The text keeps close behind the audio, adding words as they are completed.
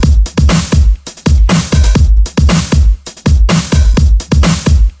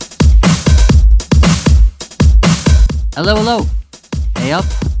Hello, hello. Hey up,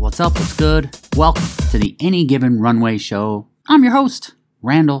 what's up, what's good? Welcome to the Any Given Runway show. I'm your host,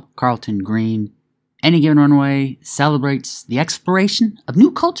 Randall Carlton Green. Any Given Runway celebrates the exploration of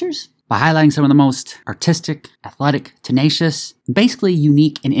new cultures by highlighting some of the most artistic, athletic, tenacious, basically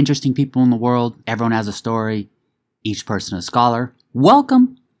unique and interesting people in the world. Everyone has a story, each person a scholar.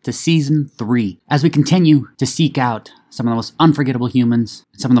 Welcome to Season 3, as we continue to seek out some of the most unforgettable humans,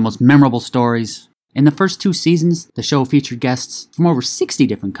 some of the most memorable stories. In the first 2 seasons, the show featured guests from over 60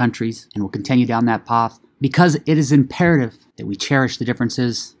 different countries, and we'll continue down that path because it is imperative that we cherish the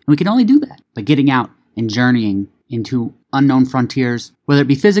differences, and we can only do that by getting out and journeying into unknown frontiers, whether it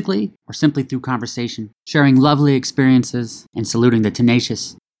be physically or simply through conversation, sharing lovely experiences and saluting the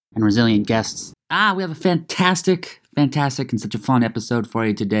tenacious and resilient guests. We have a fantastic and such a fun episode for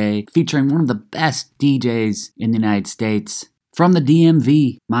you today, featuring one of the best DJs in the United States. From the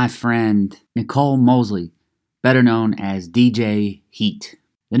DMV, my friend, Nicole Mosley, better known as DJ Heat.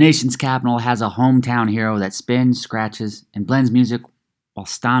 The nation's capital has a hometown hero that spins, scratches, and blends music while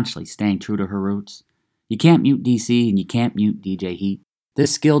staunchly staying true to her roots. You can't mute DC and you can't mute DJ Heat.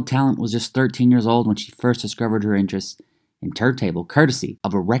 This skilled talent was just 13 years old when she first discovered her interest in turntable, courtesy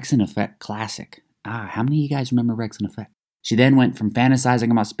of a Rex-N-Effect classic. How many of you guys remember Rex-N-Effect? She then went from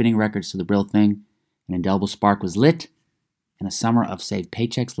fantasizing about spinning records to the real thing. An indelible spark was lit, and a summer of saved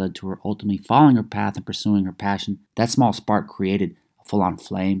paychecks led to her ultimately following her path and pursuing her passion. That small spark created a full-on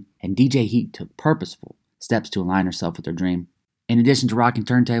flame, and DJ Heat took purposeful steps to align herself with her dream. In addition to rocking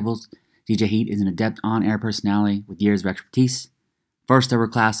turntables, DJ Heat is an adept on-air personality with years of expertise. First, there were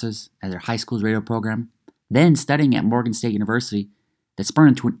classes at her high school's radio program, then studying at Morgan State University, that spurned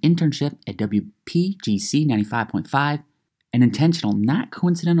into an internship at WPGC 95.5, an intentional, not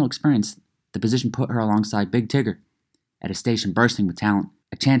coincidental experience. The position put her alongside Big Tigger at a station bursting with talent.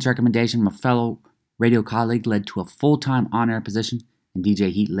 A chance recommendation from a fellow radio colleague led to a full-time on-air position, and DJ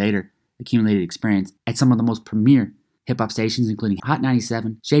Heat later accumulated experience at some of the most premier hip-hop stations, including Hot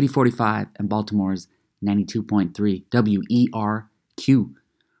 97, Shady 45, and Baltimore's 92.3 WERQ,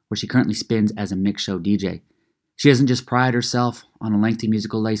 where she currently spins as a mix show DJ. She doesn't just pride herself on a lengthy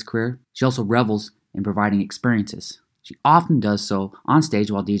musical lace career, she also revels in providing experiences. She often does so on stage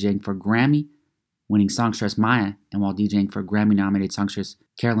while DJing for Grammy-winning songstress Maya and while DJing for Grammy-nominated songstress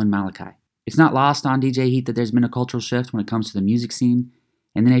Carolyn Malachi. It's not lost on DJ Heat that there's been a cultural shift when it comes to the music scene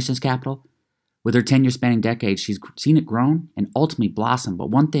in the nation's capital. With her tenure spanning decades, she's seen it grow and ultimately blossom, but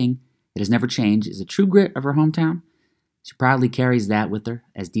one thing that has never changed is the true grit of her hometown. She proudly carries that with her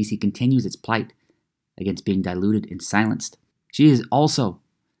as DC continues its plight against being diluted and silenced. She is also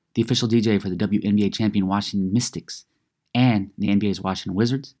the official DJ for the WNBA champion Washington Mystics and the NBA's Washington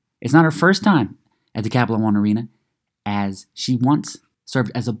Wizards. It's not her first time at the Capital One Arena, as she once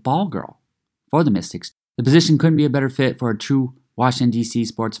served as a ball girl for the Mystics. The position couldn't be a better fit for a true Washington, D.C.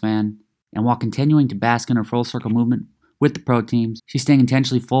 sports fan, and while continuing to bask in her full circle movement with the pro teams, she's staying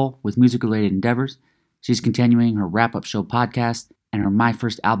intentionally full with music-related endeavors. She's continuing her wrap-up show podcast and her My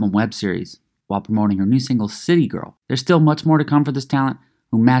First Album web series, while promoting her new single, City Girl. There's still much more to come for this talent,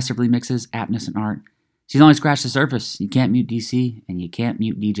 who massively mixes aptness and art. She's only scratched the surface. You can't mute DC, and you can't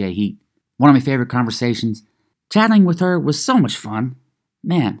mute DJ Heat. One of my favorite conversations. Chatting with her was so much fun.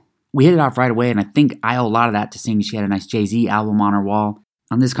 Man, we hit it off right away, and I think I owe a lot of that to seeing she had a nice Jay-Z album on her wall.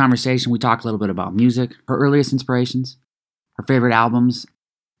 On this conversation, we talk a little bit about music, her earliest inspirations, her favorite albums,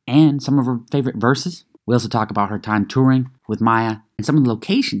 and some of her favorite verses. We also talk about her time touring with Maya and some of the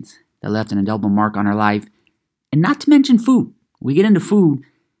locations that left an indelible mark on her life, and not to mention food. We get into food,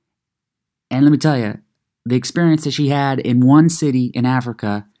 and let me tell you, the experience that she had in one city in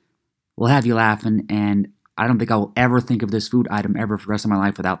Africa will have you laughing, and I don't think I will ever think of this food item ever for the rest of my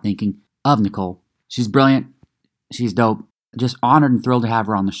life without thinking of Nicole. She's brilliant. She's dope. Just honored and thrilled to have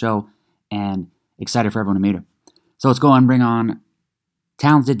her on the show, and excited for everyone to meet her. So let's go and bring on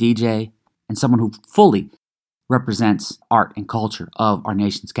talented DJ and someone who fully represents art and culture of our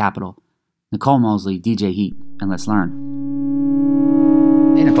nation's capital, Nicole Mosley, DJ Heat, and let's learn.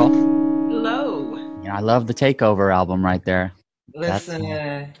 Hey, Nicole. Hello. I love the Takeover album right there. Listen,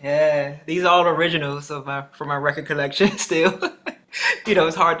 yeah, these are all originals from my record collection still.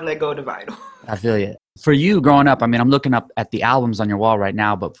 It's hard to let go of the vinyl. I feel you. For you growing up, I'm looking up at the albums on your wall right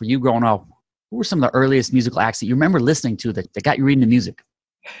now, but for you growing up, who were some of the earliest musical acts that you remember listening to that got you reading the music?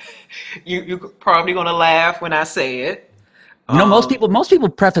 You're probably gonna laugh when I say it. Most people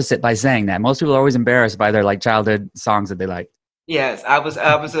preface it by saying that. Most people are always embarrassed by their childhood songs that they like. Yes, I was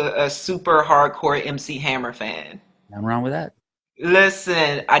a super hardcore MC Hammer fan. Nothing wrong with that.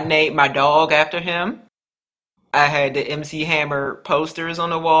 Listen, I named my dog after him. I had the MC Hammer posters on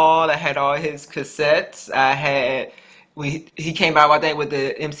the wall. I had all his cassettes. I had he came out, I think, with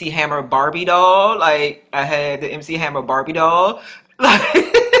the MC Hammer Barbie doll. Like I had the MC Hammer Barbie doll.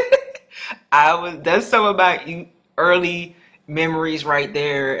 Like I was that's some of my early memories right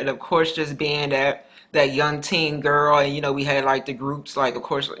there. And of course just being that young teen girl, and we had like the groups, like of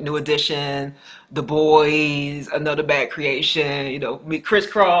course New Edition, The Boys, Another Bad Creation, me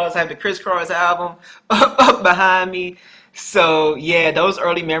Crisscross, I have the Crisscross album up behind me. So yeah, those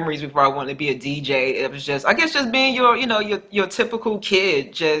early memories before I wanted to be a DJ, it was just, I guess, just being your typical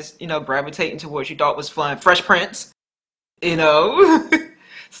kid, just gravitating towards you thought was fun. Fresh Prince, you know,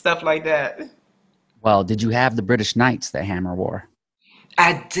 stuff like that. Well, did you have the British Knights that Hammer wore?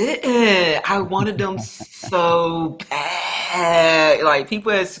 I didn't. I wanted them so bad. Like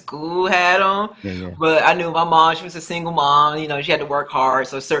people at school had them, Yeah, yeah, but I knew my mom. She was a single mom. She had to work hard.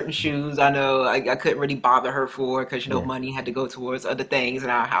 So certain shoes, I know I couldn't really bother her for because yeah. money had to go towards other things in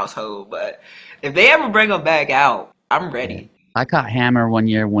our household. But if they ever bring them back out, I'm Yeah. ready. I caught Hammer one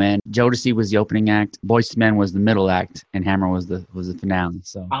year when Jodeci was the opening act, Boyz II Men was the middle act, and Hammer was the finale.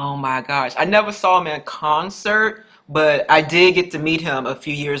 So Oh my gosh. I never saw him in concert, but I did get to meet him a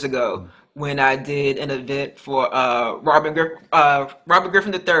few years ago when I did an event for Robert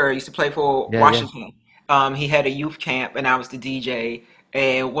Griffin III used to play for yeah, yeah, Washington. He had a youth camp and I was the DJ,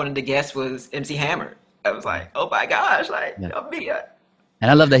 and one of the guests was MC Hammer. I was yeah, like, oh my gosh, like yeah. me. And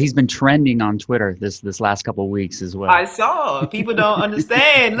I love that he's been trending on Twitter this last couple of weeks as well. I saw people don't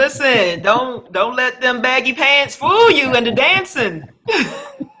understand. Listen, don't let them baggy pants fool you into dancing.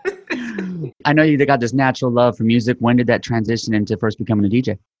 I know you got this natural love for music. When did that transition into first becoming a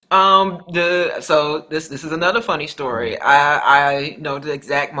DJ? This is another funny story. I know the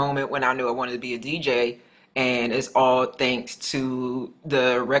exact moment when I knew I wanted to be a DJ, and it's all thanks to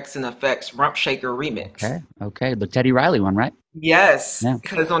the Rex and Effects Rump Shaker remix. Okay, okay, the Teddy Riley one, right? Yes, Yeah,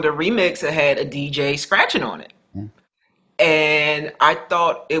 because on the remix it had a DJ scratching on it. yeah. And I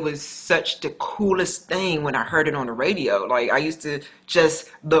thought it was such the coolest thing when I heard it on the radio. Like I used to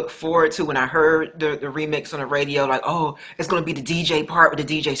just look forward to when I heard the remix on the radio, like, oh, it's gonna be the DJ part with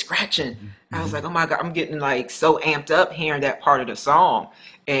the DJ scratching. I was Hmm. like, oh my God, I'm getting like so amped up hearing that part of the song.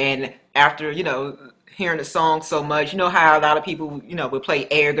 And after, hearing the song so much, you know how a lot of people, would play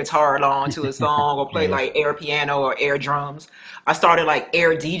air guitar along to a song or Yeah, play yeah, like air piano or air drums. I started like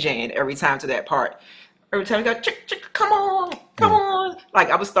air DJing every time to that part. Every time you go, chick, chick, come yeah, on. Like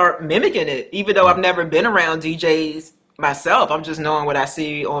I would start mimicking it, even though yeah. I've never been around DJs myself. I'm just knowing what I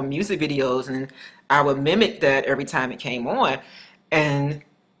see on music videos, and I would mimic that every time it came on. And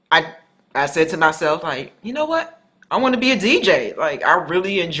I, I said to myself, like, you know what? I want to be a DJ. Like I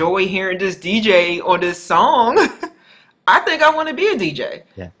really enjoy hearing this DJ on this song. I think I want to be a DJ.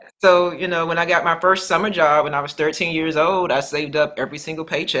 Yeah. So, when I got my first summer job when I was 13 years old, I saved up every single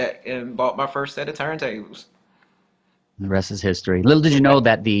paycheck and bought my first set of turntables. The rest is history. Little did you know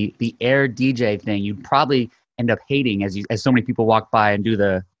that the Air DJ thing you'd probably end up hating as so many people walk by and do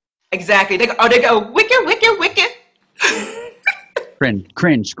the Exactly. They go, wicked, wicked, wicked.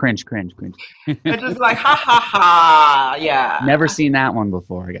 cringe. And just like, ha, ha, ha. Yeah. Never seen that one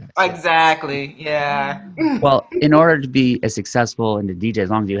before, guys. Exactly. Yeah. Well, in order to be as successful in the DJ as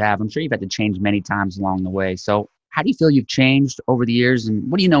long as you have, I'm sure you've had to change many times along the way. So, how do you feel you've changed over the years, and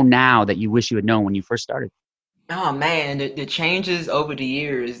what do you know now that you wish you had known when you first started? Oh man, the changes over the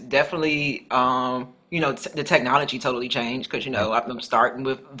years definitely, the technology totally changed because Yeah, I'm starting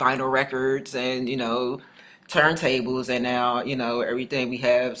with vinyl records and turntables, and now everything we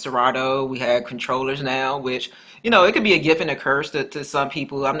have Serato, we have controllers now, which it could be a gift and a curse to some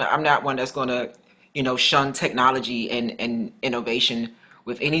people. I'm not one that's gonna shun technology and innovation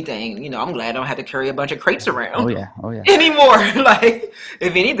with anything. I'm glad I don't have to carry a bunch of crates oh around yeah, oh yeah. anymore. Like,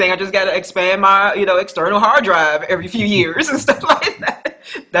 if anything, I just got to expand my, external hard drive every few years and stuff like that.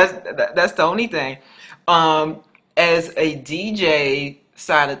 That's the only thing. Um, as a DJ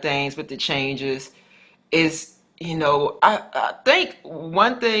side of things with the changes is, I think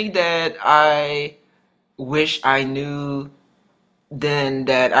one thing that I wish I knew then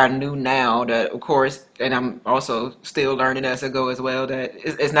that I knew now, that of course, and I'm also still learning as I go as well, that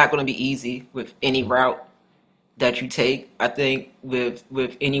it's not going to be easy with any route that you take. I think with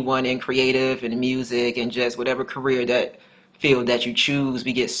anyone in creative and music and just whatever career that field that you choose,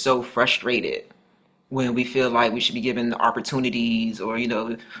 we get so frustrated when we feel like we should be given the opportunities, or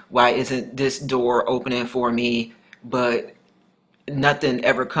why isn't this door opening for me? But nothing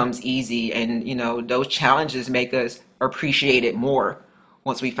ever comes easy, and those challenges make us appreciate it more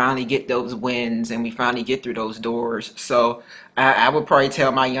once we finally get those wins and we finally get through those doors. So I would probably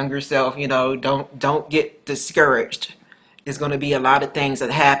tell my younger self, don't get discouraged. There's going to be a lot of things that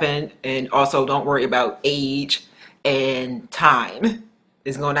happen, and also don't worry about age. and time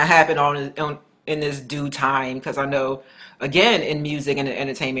is going to happen in this due time. Because I know, again, in music and the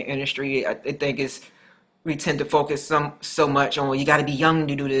entertainment industry, I think it's we tend to focus so much on you got to be young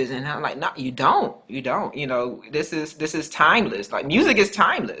to do this, and I'm like, no, you don't. This is timeless. Like music is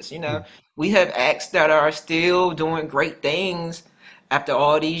timeless. Yeah. We have acts that are still doing great things after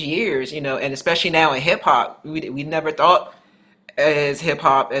all these years. And especially now in hip hop, we never thought as hip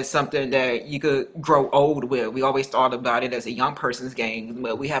hop as something that you could grow old with. We always thought about it as a young person's game,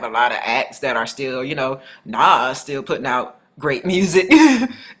 but we have a lot of acts that are still, Nas still putting out great music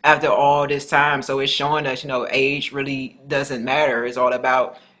after all this time. So it's showing us, age really doesn't matter. It's all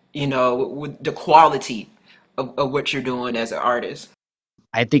about, with the quality of what you're doing as an artist.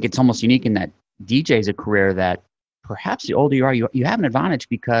 I think it's almost unique in that DJ is a career that perhaps the older you are, you have an advantage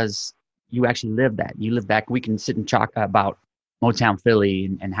because you actually live that. You live back. We can sit and talk about Motown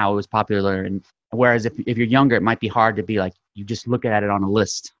Philly and how it was popular. And whereas if you're younger, it might be hard to be like, you just look at it on a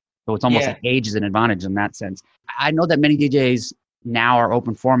list. So it's almost Yeah. like age is an advantage in that sense. I know that many DJs now are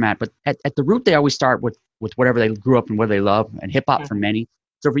open format, but at the root, they always start with whatever they grew up and what they love, and hip hop for many.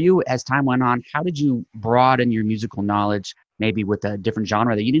 So for you, as time went on, how did you broaden your musical knowledge, maybe with a different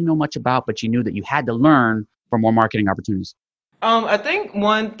genre that you didn't know much about, but you knew that you had to learn for more marketing opportunities? I think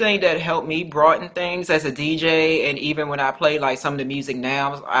one thing that helped me broaden things as a DJ, and even when I play like some of the music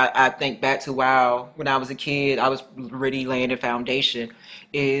now, I think back to wow, when I was a kid, I was really laying the foundation.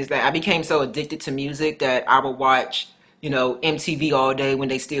 Is that I became so addicted to music that I would watch, MTV all day when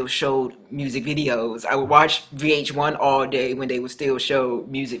they still showed music videos. I would watch VH1 all day when they would still show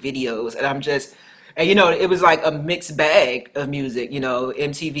music videos, and it was like a mixed bag of music.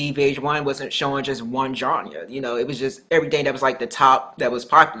 MTV VH1 wasn't showing just one genre. It was just everything that was like the top that was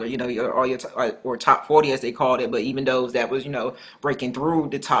popular. All your or top 40 as they called it, but even those that was breaking through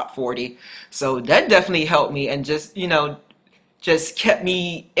the top 40. So that definitely helped me and just kept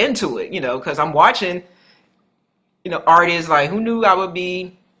me into it. Because I'm watching artists like who knew I would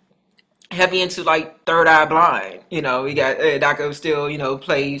be heavy into like Third Eye Blind. We got and I could still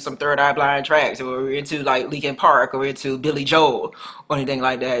play some Third Eye Blind tracks, or into like Linkin Park, or into Billy Joel, or anything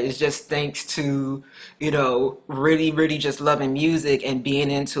like that. It's just thanks to really really just loving music and being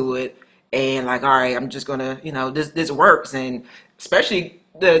into it, and like, all right, I'm just gonna this works. And especially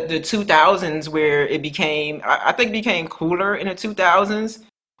the 2000s, where it became, I think it became cooler in the 2000s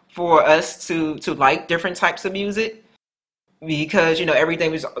for us to like different types of music, because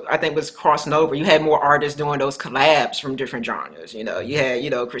everything was, I think, was crossing over. You had more artists doing those collabs from different genres. You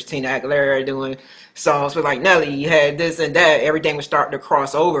had Christina Aguilera doing songs with like Nelly. You had this and that. Everything was starting to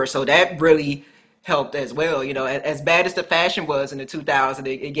cross over, so that really helped as well. As bad as the fashion was in the 2000s,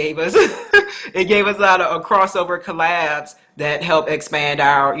 it gave us it gave us a lot of crossover collabs that helped expand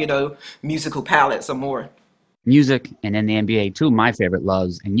our musical palette some more. Music and then the NBA, two of my favorite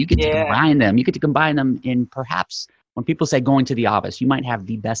loves, and you get to Yeah. combine them. You get to combine them in perhaps when people say going to the office, you might have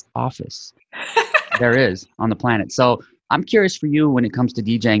the best office there is on the planet. So I'm curious for you when it comes to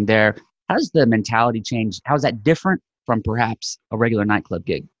DJing there, how does the mentality change? How is that different from perhaps a regular nightclub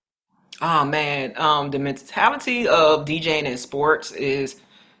gig? Oh man, the mentality of DJing in sports is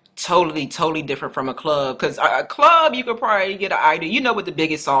totally, totally different from a club. Because a club, you could probably get an idea. You know what the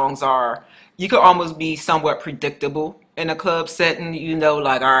biggest songs are. You could almost be somewhat predictable in a club setting.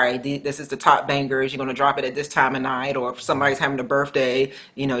 Like, all right, this is the top bangers. You're gonna drop it at this time of night, or if somebody's having a birthday,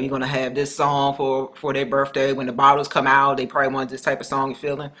 you're gonna have this song for their birthday. When the bottles come out, they probably want this type of song you're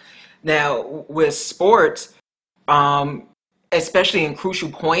feeling. Now with sports, um, especially in crucial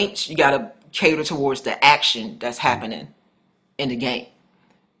points, you gotta cater towards the action that's happening in the game.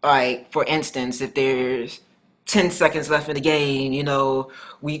 Like, for instance, if there's 10 seconds left in the game,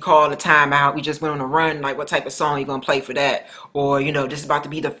 we call a timeout, we just went on a run, like what type of song you gonna play for that? Or, this is about to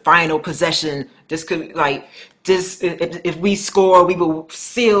be the final possession. This could, like, this, if we score, we will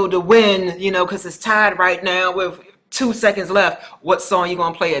seal the win, because it's tied right now with 2 seconds left. What song you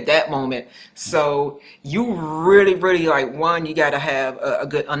gonna play at that moment? So you really, really, like, one, you gotta have a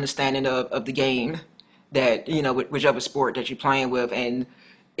good understanding of the game, that whichever sport that you're playing with. And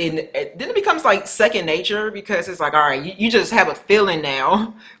then it becomes like second nature, because it's like, all right, you just have a feeling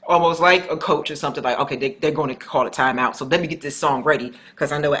now, almost like a coach or something, like, okay, they're going to call a timeout, so let me get this song ready,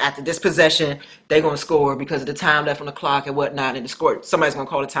 because I know after this possession they're going to score because of the time left on the clock and whatnot, and the score, somebody's going to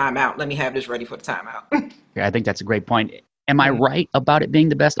call a timeout, let me have this ready for the timeout. Yeah, I think that's a great point. Am I right about it being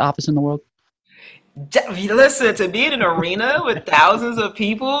the best office in the world? Listen, to be in an arena with thousands of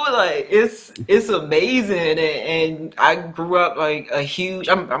people, like, it's amazing. And I grew up like a huge.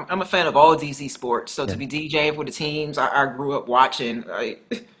 I'm a fan of all DC sports. So to Yeah. be DJing for the teams, I grew up watching.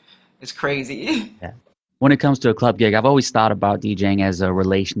 Like, it's crazy. Yeah. when it comes to a club gig, I've always thought about DJing as a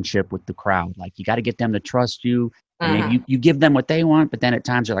relationship with the crowd. Like you got to get them to trust you, and maybe Hmm. you give them what they want, but then at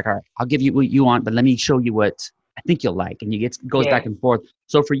times you're like, all right, I'll give you what you want, but let me show you what I think you'll like, and it goes back Yeah. and forth.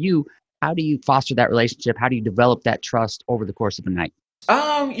 So for you, how do you foster that relationship? How do you develop that trust over the course of a night?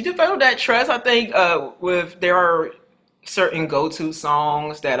 You develop that trust, I think, with there are certain go-to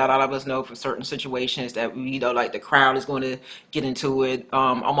songs that a lot of us know for certain situations that we know, like the crowd is going to get into it.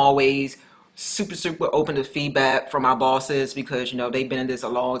 I'm always super open to feedback from my bosses because they've been in this a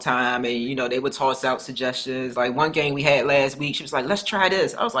long time, and they would toss out suggestions. Like one game we had last week, she was like, "Let's try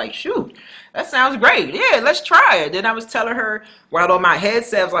this." I was like, "Shoot, that sounds great. Yeah, let's try it." Then I was telling her while on my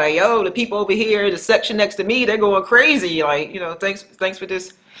headset, I was like, "Yo, the people over here, the section next to me, they're going crazy. Like, thanks for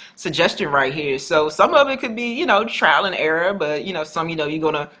this suggestion right here." So some of it could be, trial and error, but some, you're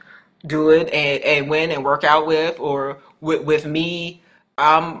gonna do it and win and work out with, or with me,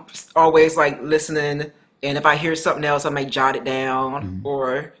 I'm always like listening, and if I hear something else, I may jot it down, Mhm.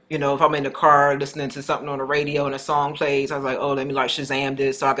 or if I'm in the car listening to something on the radio and a song plays, I was like, oh, let me like Shazam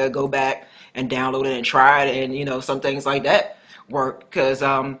this, so I could go back and download it and try it, and some things like that work. Because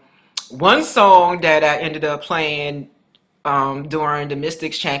one song that I ended up playing during the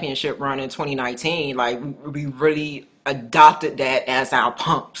Mystics Championship run in 2019, like we really adopted that as our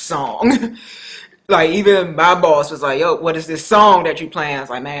pump song. Like even my boss was like, "Yo, what is this song that you playing?" I was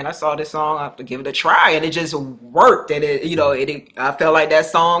like, "Man, I saw this song. I have to give it a try," and it just worked. And I felt like that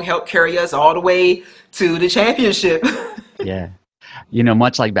song helped carry us all the way to the championship. Yeah.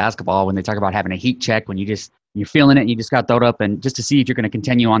 Much like basketball, when they talk about having a heat check, when you're feeling it and you just got thrown up and just to see if you're going to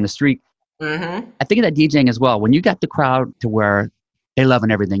continue on the streak. Hmm. I think of that DJing as well. When you got the crowd to where they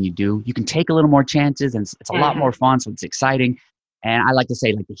loving everything you do, you can take a little more chances and it's a lot more Hmm. fun. So it's exciting. And I like to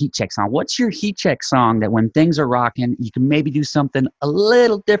say like the heat check song. What's your heat check song that when things are rocking, you can maybe do something a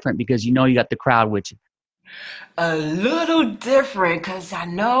little different because you know you got the crowd with you? A little different because I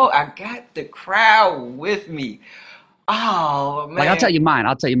know I got the crowd with me. Oh Like I'll man. tell you mine.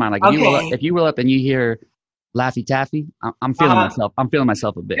 I'll tell you mine. Like Okay. if you roll up and you hear Laffy Taffy, I'm feeling Uh-huh. myself. I'm feeling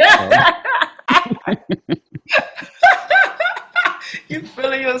myself a bit. So You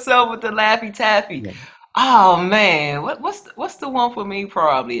feeling yourself with the Laffy Taffy. yeah, Oh man, what's the one for me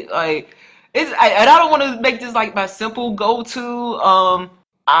probably? Like and I don't want to make this like my simple go-to.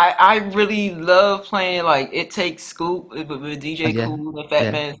 I really love playing like It Takes Scoop with DJ yeah, Cool and Fat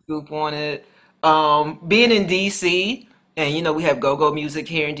yeah, Man Scoop on it. Being in DC, and we have go-go music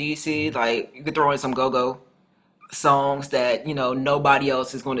here in DC, like you could throw in some go-go songs that nobody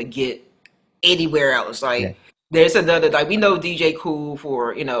else is going to get anywhere else. yeah. Like there's another, like we know DJ Cool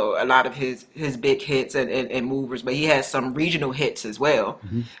for a lot of his big hits and movers, but he has some regional hits as well.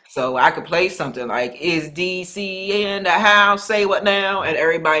 Hmm. So I could play something like "Is DC in the house? Say what now?" and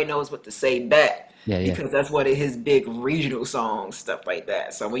everybody knows what to say back Yeah, yeah. because that's one of his big regional songs, stuff like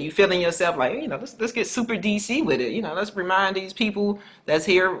that. So when you feeling yourself like let's get super DC with it. Let's remind these people that's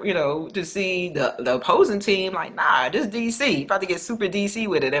here to see the opposing team like, nah, this DC about to get super DC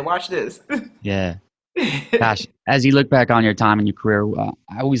with it, and watch this. Yeah. Gosh, as you look back on your time in your career,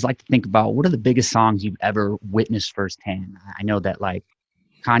 I always like to think about what are the biggest songs you've ever witnessed firsthand. I know that like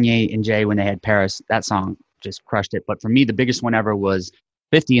Kanye and Jay, when they had Paris, that song just crushed it. But for me, the biggest one ever was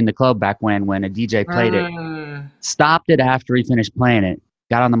 50 in the club back when a DJ played it, Mm, stopped it after he finished playing it,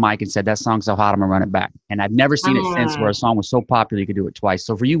 got on the mic and said, that song's so hot, I'm gonna run it back. And I've never seen it since where a mm. song was so popular you could do it twice.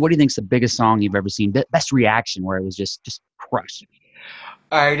 So for you, what do you think's the biggest song you've ever seen? Best reaction where it was just crushed.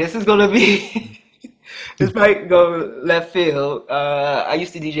 All right, this is gonna be. This might go left field. I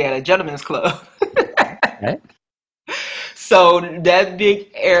used to DJ at a gentleman's club, Okay. so that big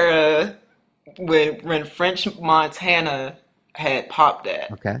era when French Montana had popped that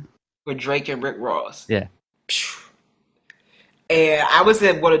Okay. with Drake and Rick Ross. Yeah. And I was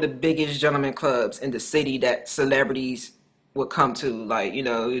at one of the biggest gentleman clubs in the city that celebrities would come to. Like,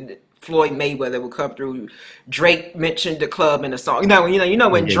 Floyd Mayweather would come through. Drake mentioned the club in a song. Yeah. When Yeah.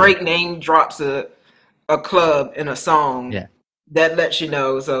 Yeah. Drake name drops a club in a song, Yeah. that lets you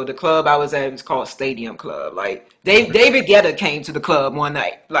know. So the club I was at was called Stadium Club. Like David Guetta came to the club one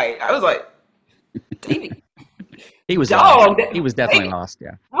night. Like I was like, David, He was lost. dog, He was definitely David, lost.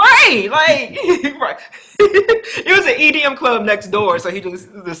 Yeah. right? Like right. It was an EDM club next door, so he just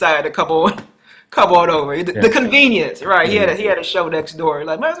decided to come on over. The Yeah. convenience, right? Yeah. He had Yeah. a he had a show next door.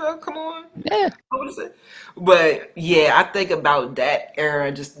 Like, might as well come on. Yeah. What is it? But yeah, I think about that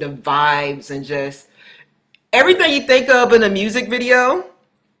era, just the vibes and just everything you think of in a music video.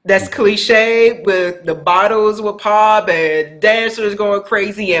 That's Mhm. cliche with the bottles with pop and dancers going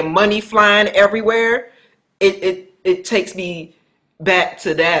crazy and money flying everywhere. It takes me back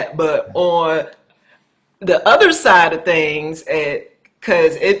to that, but on the other side of things,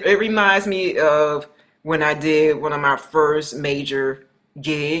 because it reminds me of when I did one of my first major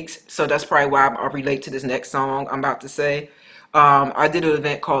gigs. So that's probably why I relate to this next song I'm about to say. I did an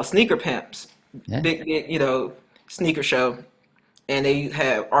event called Sneaker Pimps, Yeah. big, sneaker show, and they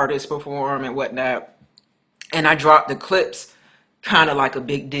have artists perform and whatnot. And I dropped the clips kind of like a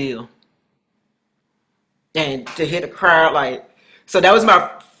big deal. And to hit a crowd like, so that was my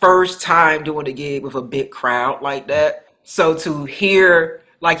first time doing a gig with a big crowd like that. So to hear,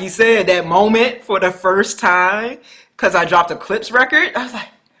 like you said, that moment for the first time, because I dropped a clips record, I was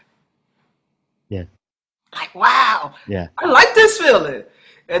Yeah. like, wow, Yeah. I like this feeling.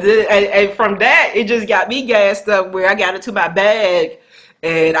 And from that, it just got me gassed up where I got into my bag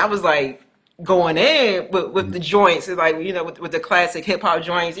and I was like going in with Mhm. the joints. It's like, with the classic hip hop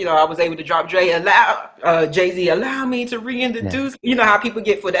joints, I was able to drop Jay-Z, allow me to Yeah. reintroduce, you know how people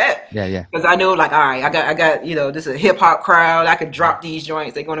get for that. Yeah. Yeah. Because I know, like, all right, I got, this is a hip hop crowd. I could drop these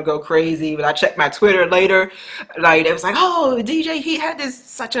joints. They're gonna go crazy. But I checked my Twitter later, like it was like, oh, DJ, he had this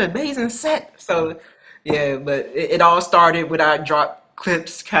such an amazing set. So, yeah, but it all started when I dropped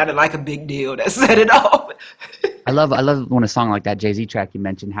clips, kind of like a big deal that set it off. I love when a song like that Jay-Z track you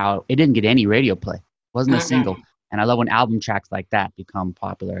mentioned, how it didn't get any radio play. It wasn't a single. Mhm. And I love when album tracks like that become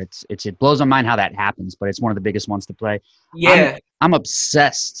popular. It blows my mind how that happens, but it's one of the biggest ones to play. I'm Yeah. I'm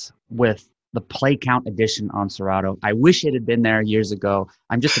obsessed with the play count edition on Serato. I wish it had been there years ago.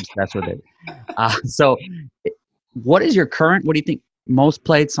 I'm just obsessed with it. So what is your current, what do you think, most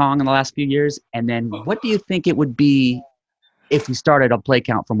played song in the last few years? And then what do you think it would be if you started a play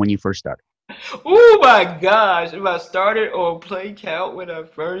count from when you first started? Oh my gosh! If I started on play count when I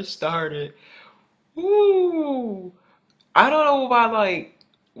first started, ooh, I don't know if I like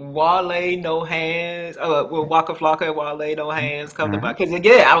Wale No Hands. Well, Waka Flocka and Wale No Hands come All to right. mind because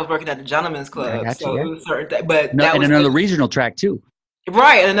again, I was working at the Gentlemen's I Club, got you. so Yeah. it was certain thing. But No, that and was another regional track too.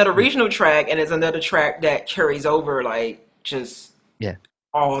 right, and another regional track, and it's another track that carries over like just Yeah.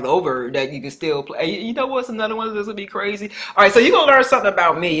 all over that you can still play. You know what's another one that's gonna be crazy? All right, so you're gonna learn something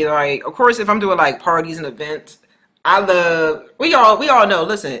about me. Like, of course, if I'm doing like parties and events, I love. We all know.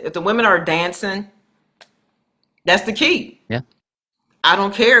 Listen, if the women are dancing, that's the key. Yeah. I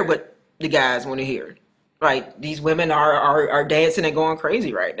don't care what the guys want to hear. Right? These women are dancing and going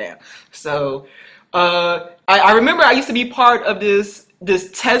crazy right now. So, I remember I used to be part of this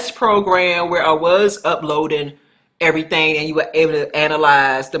test program where I was uploading everything, and you were able to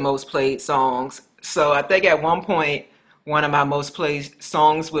analyze the most played songs. So I think at one point, one of my most played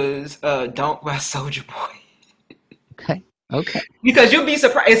songs was "Don't" by Soldier Boy. Okay. Okay. Because you'll be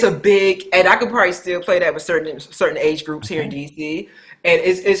surprised. It's a big, and I could probably still play that with certain age groups here in Okay. DC. And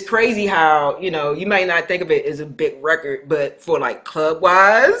it's crazy how you might not think of it as a big record, but for like club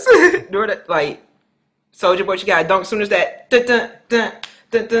wise, like Soldier Boy, you got dunk. Soon as that, dun, dun, dun,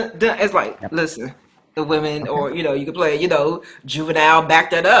 dun, dun, dun, it's like, Yep. listen, the women, Okay. or you could play, Juvenile, back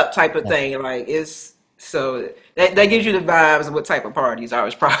that up type of Yeah. thing. Like it's so that gives you the vibes of what type of parties I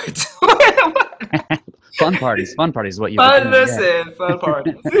was probably doing. Fun parties. Fun parties is what you've Fun, become. Yeah. listen, fun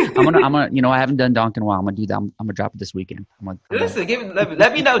parties. I'm gonna, I haven't done Donk in a while. I'm gonna do that. I'm gonna drop it this weekend. Listen,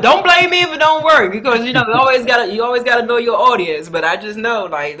 let me know. Don't blame me if it don't work because you always gotta know your audience. But I just know,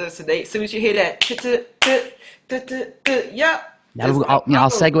 like, listen, as soon as you hear that, yep, it's That'll, like, I'll oh,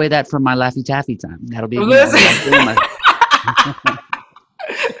 segue that for my Laffy Taffy time. That'll be, I'll do listen. my,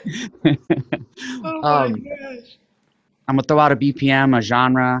 Oh my um, gosh. I'm gonna throw out a BPM, a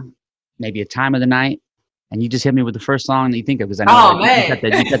genre, maybe a time of the night, and you just hit me with the first song that you think of, because I know Oh that you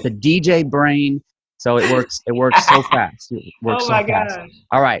man. got the DJ brain, so it works. It works so fast. It works Oh so my fast. gosh.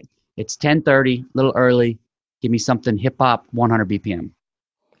 All right, it's 10:30, a little early. Give me something hip hop, 100 BPM.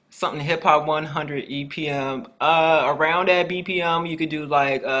 Something hip hop 100 EPM. Around that BPM, you could do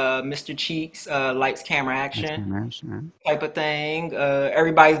like Mr. Cheeks, Lights Camera That's Action kind of right. type of thing.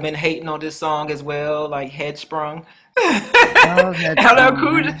 Everybody's been hating on this song as well, like Headsprung. Oh, that's Hello,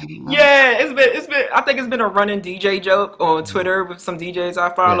 Cool. right. Yeah, it's been. I think it's been a running DJ joke on Twitter with some DJs I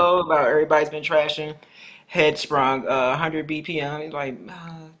Yeah. follow about everybody's been trashing Headsprung. 100 BPM. It's like,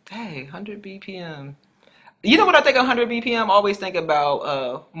 dang, 100 BPM. You know what I think 100 BPM? I always think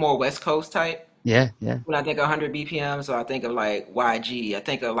about more West Coast type. Yeah. Yeah. When I think of 100 BPM, so I think of like YG. I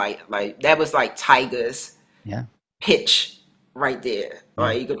think of like that was like Tyga's Yeah. pitch right there.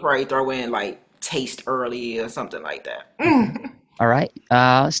 Or Yeah. you could probably throw in like Taste Early or something like that. Okay. All right.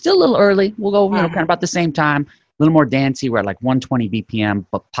 Still a little early. We'll go, kind of Mhm. about the same time. A little more dancey. We're at like 120 BPM,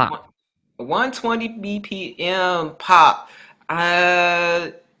 but pop. 120 BPM pop. Uh,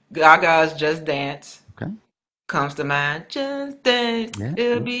 Gaga's Just Dance. Okay. comes to mind. Just dance, Yeah.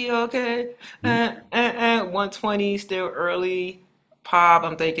 it'll be okay. Yeah. 120, still early. Pop,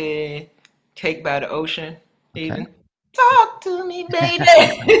 I'm thinking Cake by the Ocean, Okay. even. Talk to me, baby.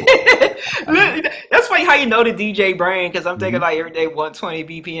 Look, that's funny how you know the DJ brain, because I'm thinking Hmm. like every day 120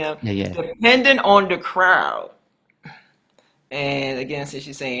 BPM, Yeah. Yeah. depending on the crowd. And again, since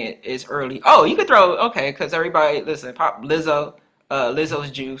you're saying it's early, oh, you could throw okay, because everybody listen, pop Lizzo,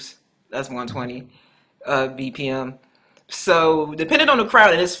 Lizzo's Juice, that's Mhm. 120 BPM. So depending on the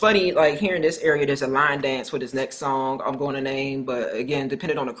crowd, and it's funny, like here in this area, there's a line dance with this next song I'm going to name, but again,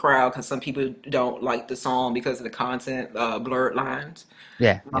 depending on the crowd, because some people don't like the song because of the content, blurred lines.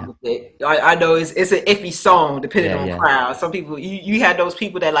 Yeah. Yeah. I know it's an iffy song depending Yeah. on Yeah. crowd. Some people you had those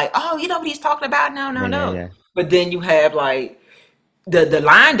people that like, oh, you know what he's talking about? No, no, Yeah. Yeah. no. Yeah. But then you have like the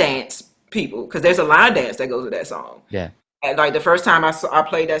line dance people, because there's a line dance that goes with that song. Yeah. And like the first time I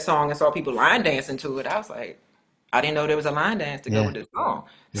played that song and saw people line dancing to it, I was like, I didn't know there was a line dance to go Yeah. with this song.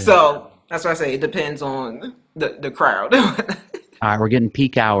 Yeah. So that's why I say it depends on the crowd. All right, we're getting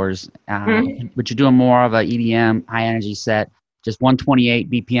peak hours. Mhm. But you're doing more of a EDM high energy set, just 128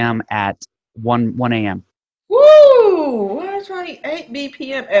 BPM at 1 a.m. Woo! 128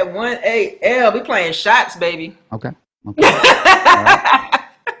 BPM at 1 a.m. We playing shots, baby. Okay. Okay. All right.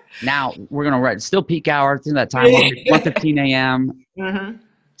 Now we're gonna write still peak hour. It's in that time. 1:15 a.m. hmm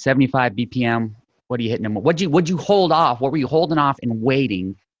 75 BPM. What are you hitting them? What'd you hold off? What were you holding off and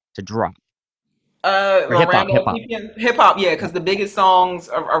waiting to drop? Or hip hop, Around hip that hop. BPM, hip hop, yeah, Yeah, because the biggest songs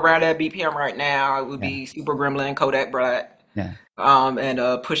around that BPM right now would yeah, be Super Gremlin, Kodak Black, yeah,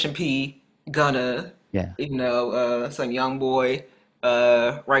 and Pushin P, Gunna, yeah, some young boy,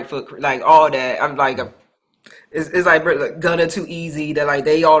 right foot, like all that. I'm like, it's like Gunna Too Easy. That like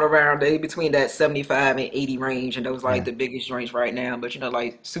they all around they between that 75 and 80 range, and those like yeah. the biggest range right now. But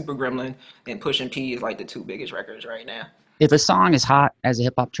like Super Gremlin and Pushin P is like the two biggest records right now. If a song is hot as a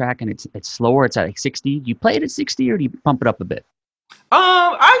hip hop track and it's slower, it's at like 60. Do you play it at 60 or do you pump it up a bit?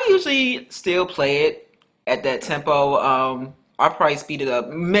 I usually still play it at that tempo. I'll probably speed it up,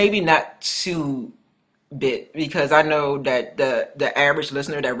 maybe not too bit, because I know that the average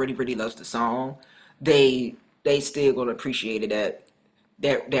listener that really loves the song, they they still gonna appreciate it at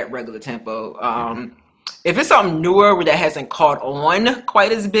that regular tempo. Yeah, If it's something newer that hasn't caught on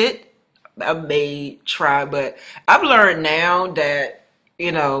quite as bit, I may try. But I've learned now that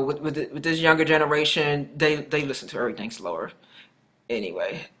with this younger generation, they listen to everything slower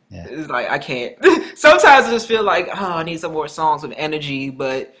anyway. yeah, It's like I can't. Sometimes I just feel like, oh, I need some more songs with energy,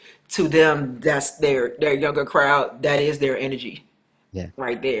 but to them, that's their younger crowd. That is their energy yeah.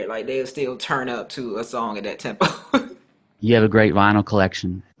 right there. Like they'll still turn up to a song at that tempo. You have a great vinyl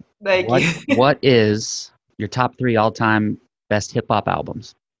collection. Thank What you. what is your top three all time best hip hop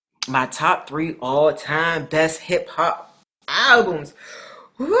albums? My top three all time best hip hop albums.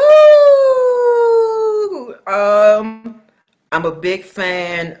 Woo! I'm a big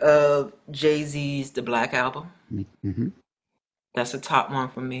fan of Jay Z's The Black Album. Mm-hmm. That's a top one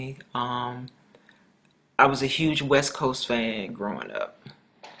for me. I was a huge West Coast fan growing up,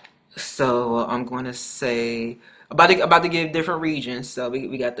 so I'm going to say about to give different regions. So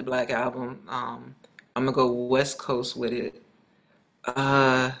we got the Black Album. I'm gonna go West Coast with it.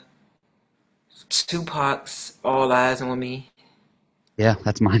 Uh, Tupac's All Eyes on Me. Yeah,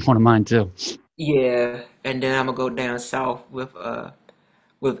 that's mine. One of mine too. Yeah, and then I'm gonna go down south with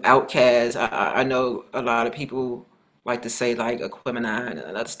Outkast. I know a lot of people like to say like Aquemini and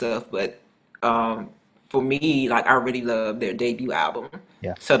other stuff, but um, for me, like I really love their debut album,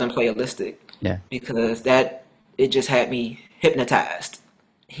 Yeah, Southern Playalistic, yeah, because that it just had me hypnotized.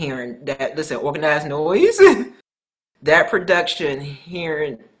 Hearing that, listen, organized noise, that production,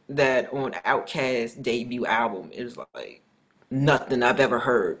 hearing that on Outkast's debut album is like nothing I've ever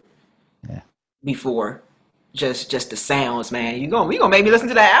heard yeah. before. Just the sounds, man. You gonna make me listen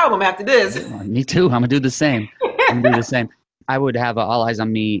to that album after this. Me too. I'm gonna do the same. I'm gonna do the same. I would have All Eyes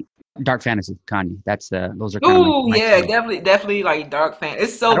on Me, Dark Fantasy, Kanye. Those are kind of Ooh, my yeah, two. definitely like Dark Fan.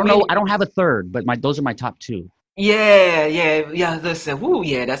 It's I so don't know. many. I don't have a third, but my those are my top two. Yeah. Listen, woo,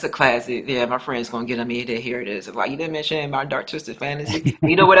 yeah, that's a classic. Yeah, my friend's gonna get on me to hear this. Like you didn't mention my Dark Twisted Fantasy.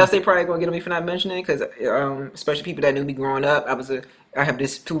 You know what else they probably gonna get on me for not mentioning? Because especially people that knew me growing up, I have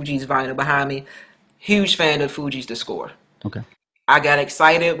this Fuji's vinyl behind me. Huge fan of Fuji's The Score. Okay. I got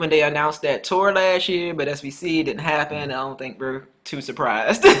excited when they announced that tour last year, but as we see, it didn't happen. I don't think we're too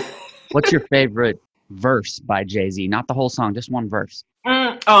surprised. What's your favorite verse by Jay Z? Not the whole song, just one verse.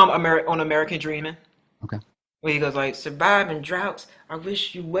 On American Dreaming. Okay. Where he goes like, surviving droughts, I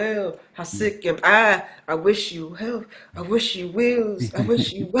wish you well. How Mm. sick am I wish you health. I wish you wills. I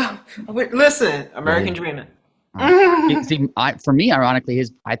wish you well. Listen, Yeah, American yeah, Dreaming. See, for me, ironically,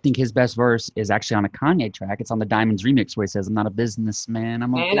 I think his best verse is actually on a Kanye track. It's on the Diamonds remix where he says, "I'm not a businessman,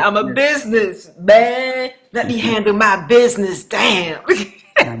 I'm a Man, I'm a business." business man. Let me handle my business. Damn.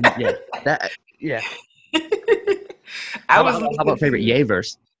 Yeah, that yeah. I How was about listening favorite to Ye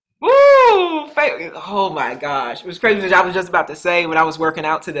verse? Woo! Oh my gosh. It was crazy because I was just about to say when I was working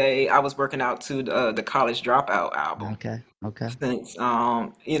out today, I was working out to the College Dropout album. Okay, okay. Since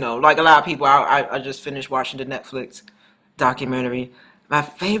like a lot of people, I just finished watching the Netflix documentary. My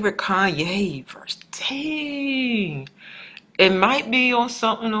favorite Kanye verse, dang, it might be on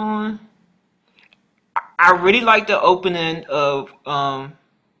something on. I really like the opening of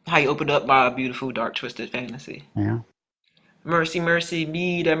how you opened up my beautiful dark twisted fantasy. Yeah, Mercy, mercy,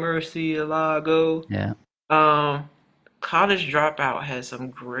 me that mercy, Alago. yeah. Um, College Dropout has some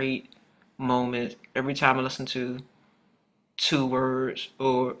great moments. Every time I listen to two words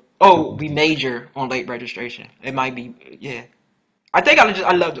or we major on late registration. It might be yeah. I think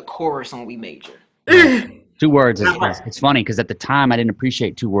I love the chorus on We Major. Yeah. Two words is Uh-huh. it's funny because at the time I didn't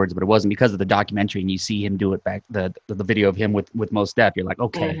appreciate two words, but it wasn't because of the documentary and you see him do it back the video of him with Mos Def. You're like,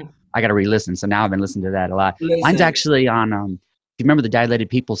 okay, Mhm. I got to re-listen. So now I've been listening to that a lot. Mine's Listen. actually on. Do you remember the Dilated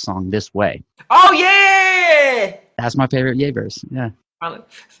People song "This Way"? Oh yeah. That's my favorite Ye verse. Yeah, I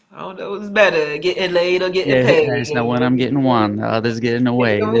don't know what's better, getting laid or getting yeah. paid. There's no one I'm getting one. The others getting Getting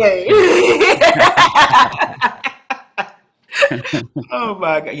away. away. Yeah. Oh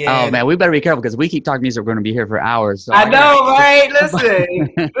my god, Oh yeah. man, we better be careful because we keep talking music. We're going to be here for hours. So I I got. know, right?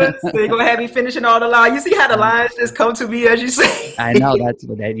 Listen, gonna have me finishing all the lines. You see how the lines just come to me as you say, I know that's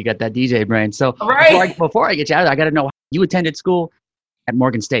what you got that DJ brain. So right? before I get you out, I got to know you attended school at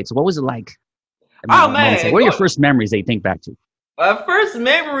Morgan State. So what was it like at Oh Morgan State? man, What are your first memories that you think back to? my first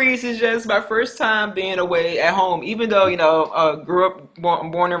memories is just my first time being away at home. Even though grew up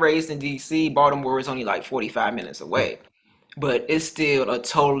born and raised in D.C., Baltimore is only like 45 minutes away. But it's still a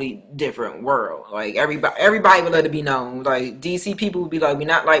totally different world. Like everybody would let it be known. Like DC people would be like, we're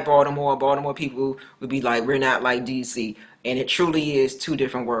not like Baltimore. Baltimore people would be like, we're not like DC. And it truly is two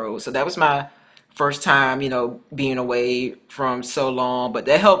different worlds. So that was my first time, being away from so long. But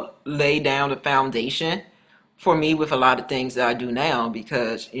that helped lay down the foundation for me with a lot of things that I do now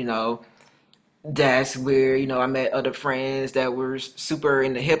because, that's where I met other friends that were super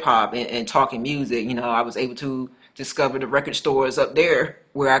into hip hop and talking music. I was able to discover the record stores up there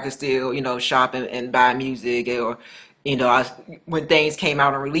where I could still shop and buy music or when things came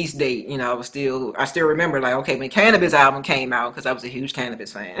out on release date. I still remember like okay when Cannabis album came out because I was a huge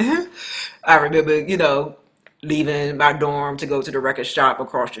Cannabis fan. I remember leaving my dorm to go to the record shop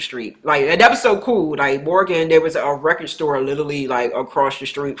across the street. Like, and that was so cool. Like, Morgan, there was a record store literally like across the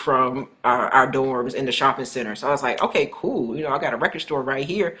street from our dorms in the shopping center. So I was like, okay, cool. I got a record store right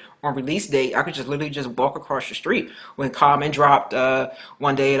here on release date. I could just literally just walk across the street. When Common dropped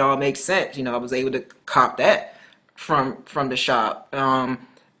One Day It All Makes Sense, I was able to cop that from the shop.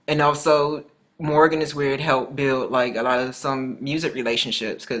 And also Morgan is where it helped build like a lot of some music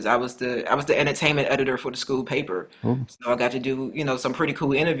relationships because I was the entertainment editor for the school paper, Oh, so I got to do some pretty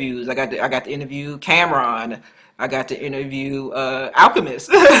cool interviews. I got to interview Cameron. I got to interview Alchemist.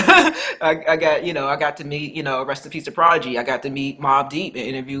 I got to meet rest in peace to Prodigy. I got to meet Mobb Deep and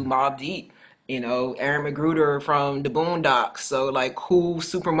interview Mobb Deep. Aaron Magruder from the Boondocks. So like cool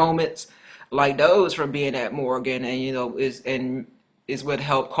super moments like those from being at Morgan and is what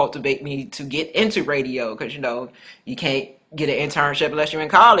helped cultivate me to get into radio because you can't get an internship unless you're in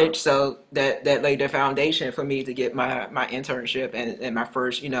college, so that laid the foundation for me to get my internship and my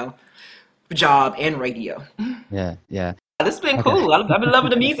first job in radio. yeah, yeah. This has been Okay. cool. I've been loving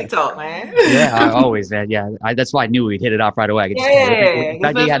the music talk, man. Yeah, I always, man. Yeah, that's why I knew we'd hit it off right away. I could just tell. Yeah, The it's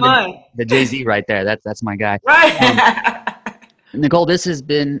fact that you been had fun. the Jay-Z right there, that's my guy. Um, Right. Nicole, this has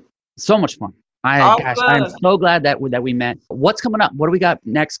been so much fun. I'm Awesome. so glad that we met. What's coming up? What do we got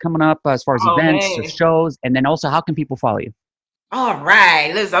next coming up as far as Oh events or man. shows? And then also, how can people follow you? All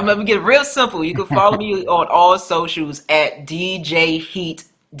right, listen, I'm gonna get it real simple. You can follow me on all socials at DJ Heat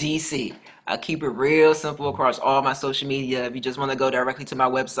DC. I keep it real simple across all my social media. If you just want to go directly to my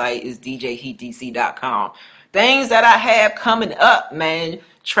website, is djheatdc.com. Things that I have coming up, man.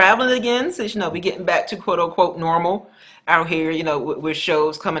 Traveling again, since we're getting back to quote unquote normal out here. With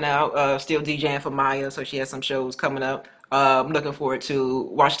shows coming out. Still DJing for Maya, so she has some shows coming up. I'm looking forward to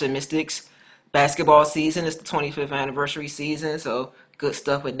Washington Mystics basketball season. It's the 25th anniversary season, so good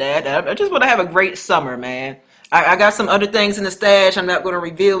stuff with that. I just want to have a great summer, man. I got some other things in the stash I'm not going to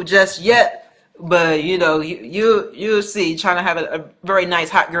reveal just yet, but you'll see. Trying to have a very nice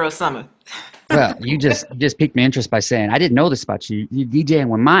hot girl summer. Well, you just piqued my interest by saying I didn't know this about you. You DJing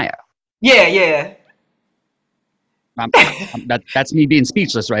with Maya. Yeah, yeah. That's me being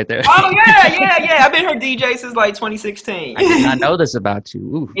speechless right there. Oh yeah. I've been her DJ since like 2016. I did not know this about you.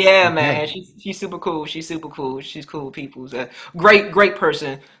 Ooh, Yeah, okay. man, she's super cool. She's super cool. She's cool people. Great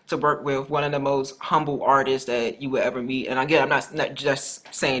person to work with. One of the most humble artists that you would ever meet. And again, I'm not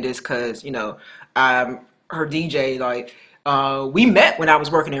just saying this because I'm her DJ. Like, we met when I was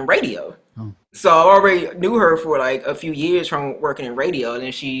working in radio. Oh, So I already knew her for like a few years from working in radio, and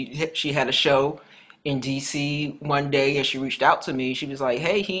then she had a show in DC one day, and she reached out to me. She was like,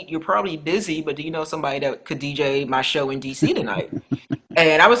 "Hey, Heat, you're probably busy, but do you know somebody that could DJ my show in DC tonight?"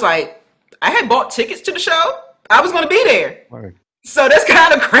 And I was like, I had bought tickets to the show. I was going to be there, word. so that's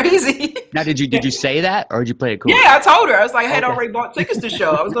kind of crazy. Now, did you say that or did you play it cool? Yeah, I told her. I was like, I had Okay. already bought tickets to the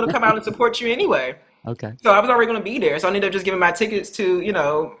show. I was going to come out and support you anyway. Okay. So I was already going to be there. So I ended up just giving my tickets to,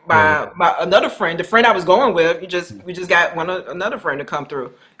 Word. my another friend, the friend I was going with. We just got another friend to come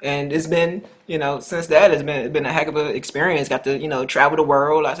through, and it's been, since that it's been a heck of an experience. Got to, travel the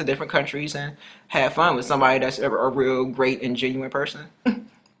world, lots of different countries, and have fun with somebody that's a real great and genuine person.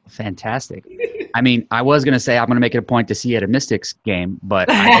 Fantastic. I mean, I was gonna say I'm gonna make it a point to see you at a Mystics game, but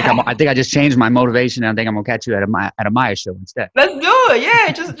I think I just changed my motivation, and I think I'm gonna catch you at a Maya show instead. Let's do it.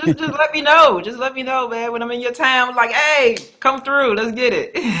 Yeah, just let me know. Just let me know, man. When I'm in your town, like, hey, come through. Let's get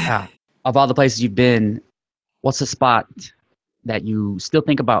it. Yeah. Of all the places you've been, what's the spot that you still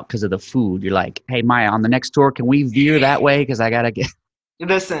think about because of the food? You're like, hey, Maya, on the next tour, can we veer that way? Because I gotta get.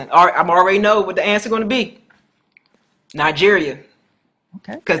 Listen, I'm already know what the answer going to be. Nigeria.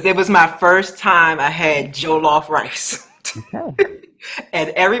 Okay. Because it was my first time I had jollof rice. Okay. And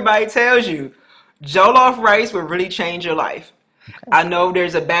everybody tells you jollof rice will really change your life. Okay. I know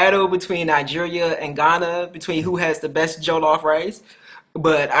there's a battle between Nigeria and Ghana between who has the best jollof rice.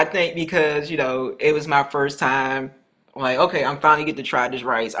 But I think because, it was my first time, I'm like, okay, I'm finally get to try this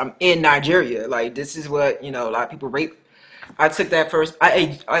rice. I'm in Nigeria. Like, this is what, a lot of people rate. I took that first.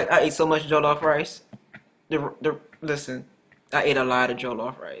 I ate so much jollof rice. Listen, I ate a lot of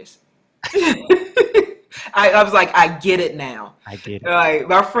jollof rice. I was like, I get it now. I get it. Like,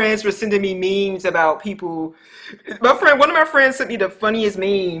 my friends were sending me memes about people. One of my friends sent me the funniest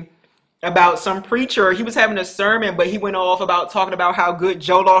meme about some preacher. He was having a sermon, but he went off about talking about how good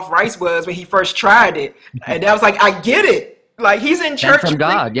jollof rice was when he first tried it. And I was like, I get it. Like, he's in Sent church. from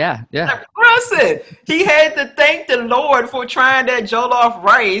God, yeah. Listen, he had to thank the Lord for trying that jollof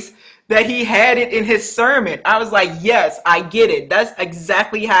rice, that he had it in his sermon. I was like, yes, I get it. That's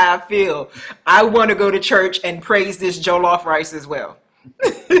exactly how I feel. I want to go to church and praise this jollof rice as well.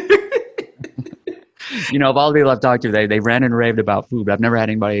 Of all the people I've talked to, they ran and raved about food, but I've never had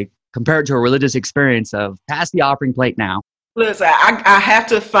anybody compare it to a religious experience of pass the offering plate now. Listen, I have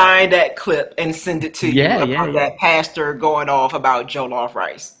to find that clip and send it to you about that pastor going off about jollof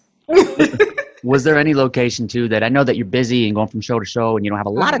rice. Was there any location too that I know that you're busy and going from show to show and you don't have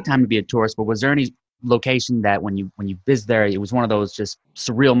a lot of time to be a tourist, but was there any location that when you visit there, it was one of those just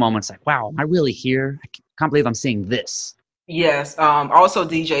surreal moments like, wow, am I really here? I can't believe I'm seeing this. Yes. Also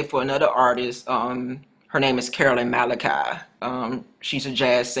DJ for another artist. Her name is Carolyn Malachi. She's a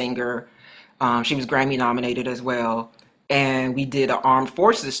jazz singer. She was Grammy nominated as well. And we did an Armed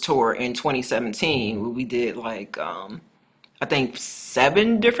Forces tour in 2017 where we did like, I think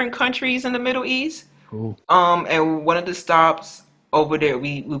 7 different countries in the Middle East. Cool. And one of the stops over there,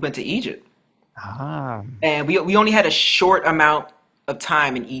 we went to Egypt. Ah. And we only had a short amount of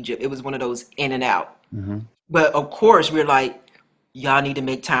time in Egypt. It was one of those in and out. Mm-hmm. But of course, we're like, y'all need to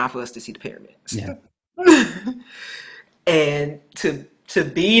make time for us to see the pyramids. Yeah. And to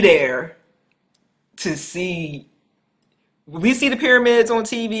be there, to see, we see the pyramids on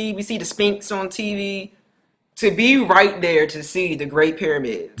TV, we see the Sphinx on TV. To be right there to see the Great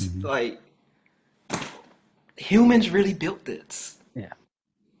Pyramids, like, humans really built this. Yeah.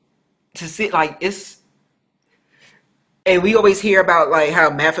 To see, like, and we always hear about like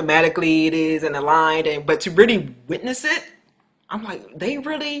how mathematically it is and aligned, but to really witness it, I'm like,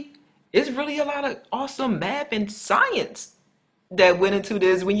 it's really a lot of awesome math and science that went into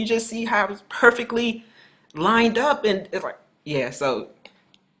this when you just see how it's perfectly lined up, and it's like, yeah. So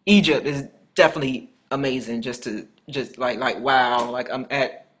Egypt is definitely amazing. Just like wow, like I'm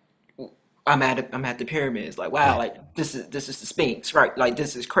at the pyramids. Like wow, like this is the Sphinx, right? Like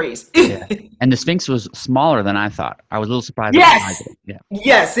this is crazy. Yeah. And the Sphinx was smaller than I thought. I was a little surprised. Yes. Yeah.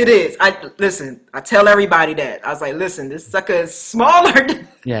 Yes, it is. I tell everybody that. I was like, listen, this sucker is smaller.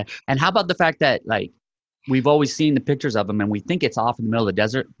 Yeah. And how about the fact that like we've always seen the pictures of them and we think it's off in the middle of the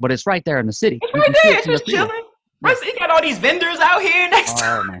desert, but it's right there in the city. It's right there. It's just chilling. Yeah. You got all these vendors out here next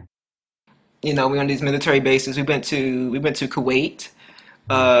to man. We're on these military bases. We went to Kuwait,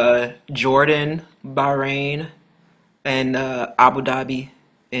 Jordan, Bahrain, and Abu Dhabi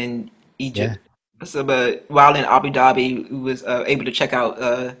in Yeah. Egypt. So, but while in Abu Dhabi, we was able to check out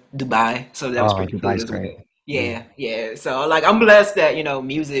Dubai. So that was Oh, pretty cool Dubai's as well. great. Yeah. Yeah, yeah. So like I'm blessed that,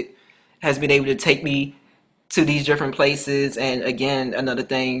 music has been able to take me to these different places. And again, another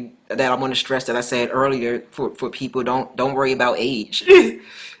thing that I want to stress that I said earlier for people, don't worry about age.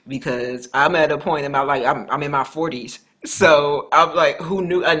 Because I'm at a point in my life, I'm in my 40s. So I'm like, who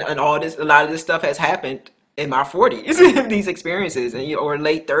knew? And all this, a lot of this stuff has happened in my 40s, these experiences, and or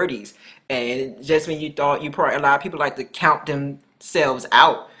late 30s. And just when you thought you probably, a lot of people like to count themselves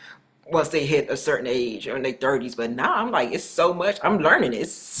out once they hit a certain age or in their 30s. But now I'm like, it's so much. I'm learning.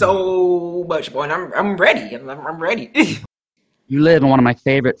 It's so much more, and I'm ready. I'm ready. You live in one of my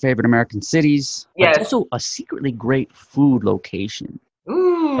favorite American cities, but it's Yes. also a secretly great food location.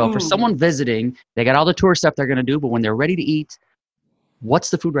 So for Ooh. someone visiting, they got all the tour stuff they're going to do, but when they're ready to eat, what's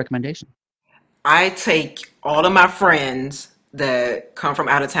the food recommendation? I take all of my friends that come from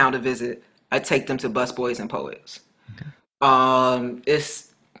out of town to visit. I take them to Busboys and Poets. Okay.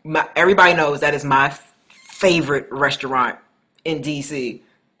 It's everybody knows that is my favorite restaurant in DC.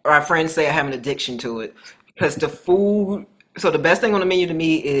 My friends say I have an addiction to it because the food. So the best thing on the menu to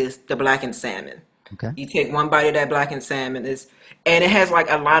me is the blackened salmon. Okay. You take one bite of that blackened salmon, and it has like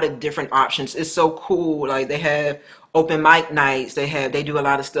a lot of different options. It's so cool. Like they have open mic nights. They do a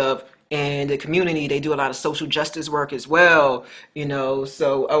lot of stuff in the community. They do a lot of social justice work as well.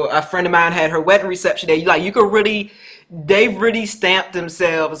 So a friend of mine had her wedding reception there. You could really, they really stamped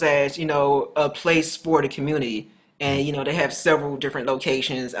themselves as a place for the community. And they have several different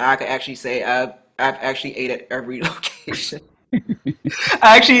locations. I could actually say I've actually ate at every location.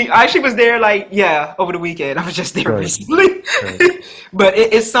 I actually was there like yeah over the weekend. I was just there Good. recently, Good. but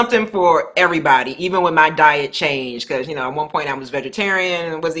it's something for everybody. Even when my diet changed, because at one point I was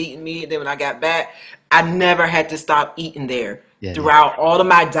vegetarian and was eating meat. And then when I got back, I never had to stop eating there. Yeah. Throughout all of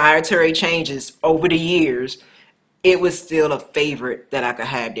my dietary changes over the years, it was still a favorite that I could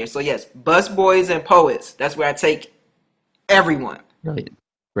have there. So yes, Busboys and Poets. That's where I take everyone, Brilliant.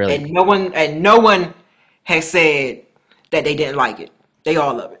 Brilliant. and no one has said that they didn't like it. They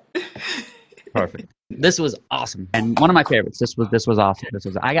all love it. Perfect. This was awesome. And one of my favorites. This was awesome.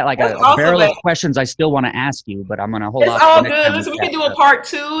 I got like That's a awesome, barrel man. of questions I still want to ask you, but I'm going to hold It's off all for the next good. time Listen, we can chat. do a So part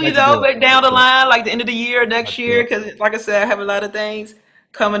two, let's do it. but down Let's the do it. line, like the end of the year, next Let's do year, it. because like I said, I have a lot of things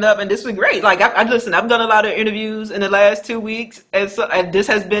coming up, and this was great. Like I listen, I've done a lot of interviews in the last 2 weeks, and this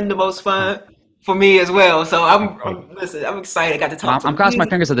has been the most fun for me as well. So listen, I'm excited. I got to Well, talk to I'm crossing my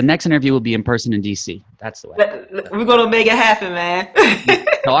music. fingers. So the next interview will be in person in DC. That's the way. We're gonna make it happen, man.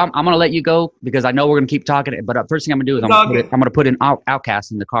 So I'm going to let you go because I know we're going to keep talking. But first thing I'm going to do is It's all good. I'm going to put an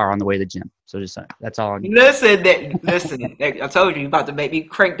Outcast in the car on the way to the gym. So just that's all I need. Listen. I told you about to make me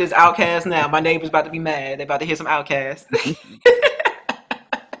crank this Outcast now. My neighbor's about to be mad. They're about to hear some Outcast.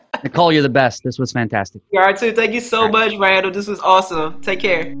 Nicole, you're the best. This was fantastic. You are too. Thank you so much, Randall. This was awesome. Take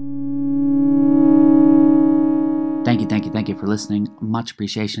care. Thank you for listening. Much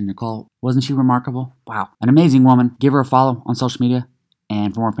appreciation, Nicole. Wasn't she remarkable? Wow. An amazing woman. Give her a follow on social media.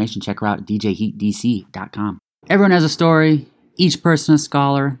 And for more information, check her out at djheatdc.com. Everyone has a story. Each person a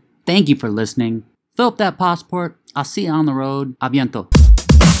scholar. Thank you for listening. Fill up that passport. I'll see you on the road. Aviento.